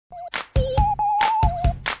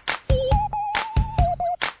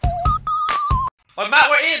Oh, Matt,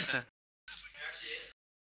 we're in!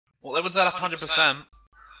 Well, everyone's at 100%.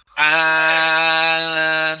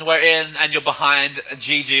 And we're in, and you're behind.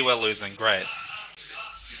 GG, we're losing. Great.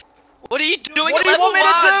 What are you doing? What do you want me to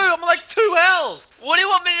do? I'm like 2 health. What do you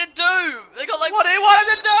want me to do? They got like. What do you want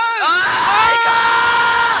me to do? Oh my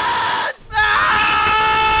God!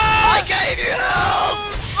 I gave you help!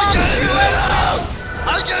 I gave you help! I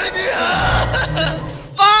gave you help!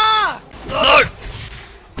 Fuck! No!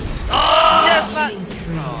 Oh! Yes, Matt.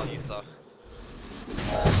 Oh, you suck.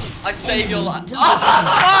 I saved your life.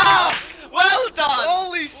 Oh! Well done!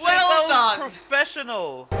 Holy shit, well that done! was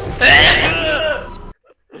professional.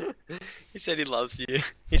 He said he loves you.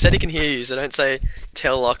 He said he can hear you, so don't say,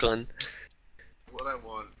 tell Loughlin. What I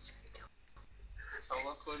want. Tell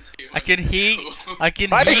Loughlin to I can hear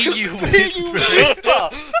you You whisper. whisper!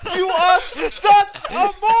 You are such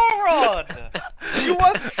a moron! You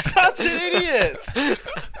are such an idiot!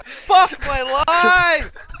 Fuck my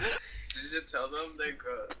life! Did you tell them they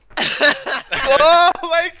got? Oh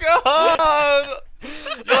my god!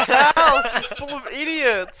 Your house is full of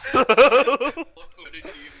idiots!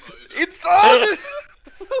 It's on!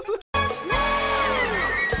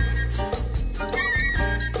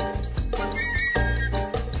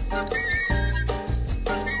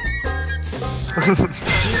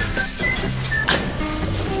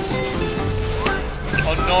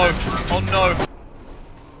 Oh no! Oh no!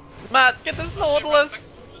 Matt, get this Nautilus!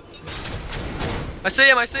 I see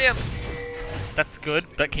him, I see him! That's good,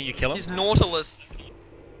 but can you kill him? He's Nautilus.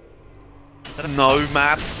 No,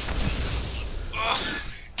 Matt.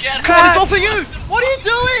 Get Matt, it's all for you! What are you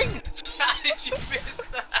doing? How did you miss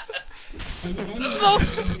that? What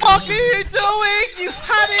the fuck are you doing? You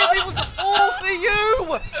had him! It was all for you!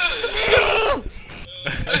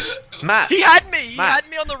 Matt! He had me! He Matt. had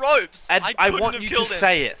me on the ropes! And I couldn't want have you killed to him.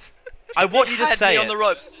 say it. I want you to Had say me it. on the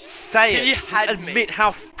ropes. Say it. He had me. Admit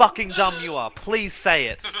how fucking dumb you are. Please say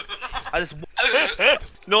it. I just.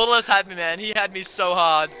 Nautilus had me, man. He had me so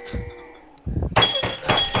hard.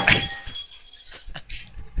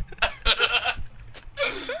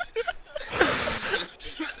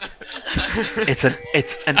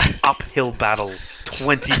 It's an uphill battle,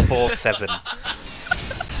 24/7.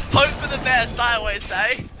 Hope for the best, I always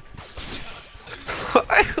say.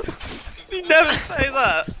 You never say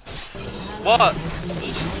that. What?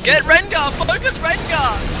 Get Rengar! Focus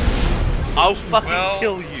Rengar! I'll fucking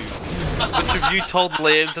kill you. Which of you told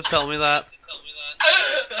Liam to tell me that?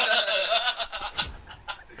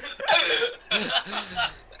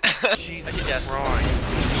 Jesus Yes. Christ.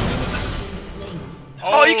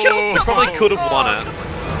 Oh, you killed someone! Probably could have won it.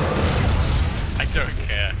 I don't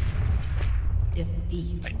care.